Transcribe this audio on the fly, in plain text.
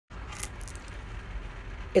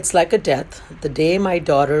It's like a death. The day my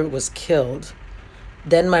daughter was killed,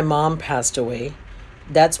 then my mom passed away.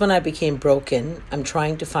 That's when I became broken. I'm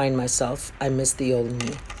trying to find myself. I miss the old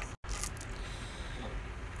me.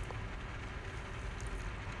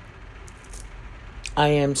 I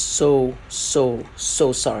am so, so,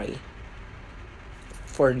 so sorry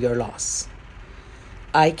for your loss.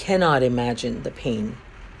 I cannot imagine the pain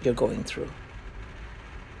you're going through.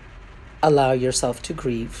 Allow yourself to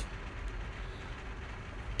grieve.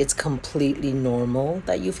 It's completely normal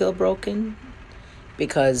that you feel broken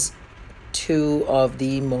because two of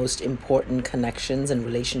the most important connections and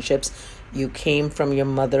relationships, you came from your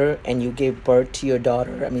mother and you gave birth to your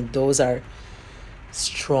daughter. I mean, those are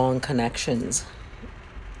strong connections,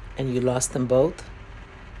 and you lost them both.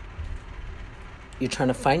 You're trying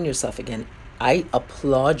to find yourself again. I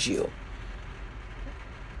applaud you.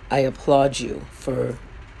 I applaud you for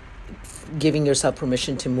giving yourself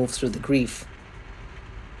permission to move through the grief.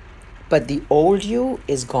 But the old you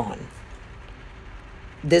is gone.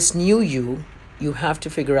 This new you, you have to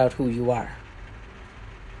figure out who you are.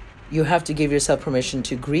 You have to give yourself permission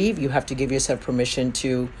to grieve. You have to give yourself permission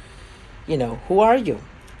to, who are you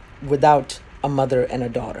without a mother and a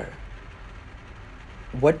daughter?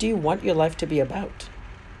 What do you want your life to be about?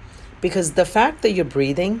 Because the fact that you're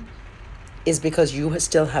breathing is because you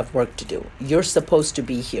still have work to do. You're supposed to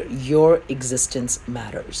be here. Your existence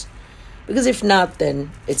matters. Because if not,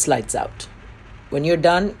 then it's lights out. When you're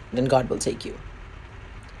done, then God will take you.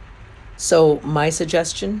 So my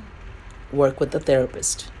suggestion, work with a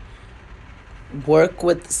therapist. Work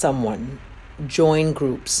with someone. Join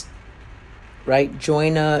groups, right?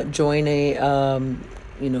 Join a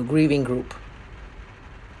grieving group.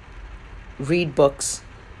 Read books,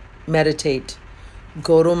 meditate,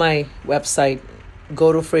 go to my website,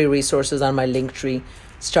 go to free resources on my Linktree,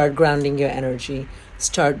 start grounding your energy,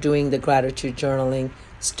 start doing the gratitude journaling,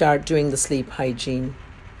 start doing the sleep hygiene,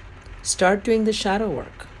 start doing the shadow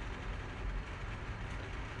work.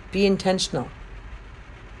 Be intentional.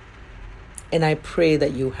 And I pray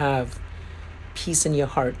that you have peace in your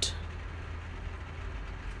heart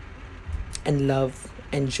and love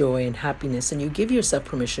and joy and happiness, and you give yourself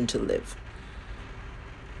permission to live.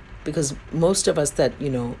 Because most of us that,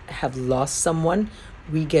 have lost someone,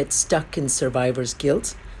 we get stuck in survivor's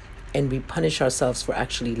guilt and we punish ourselves for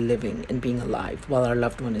actually living and being alive while our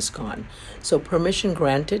loved one is gone. So permission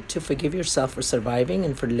granted to forgive yourself for surviving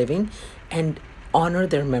and for living, and honor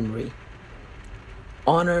their memory.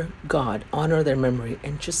 Honor God, honor their memory,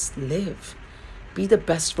 and just live. Be the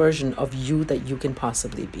best version of you that you can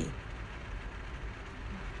possibly be.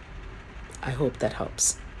 I hope that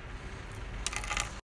helps.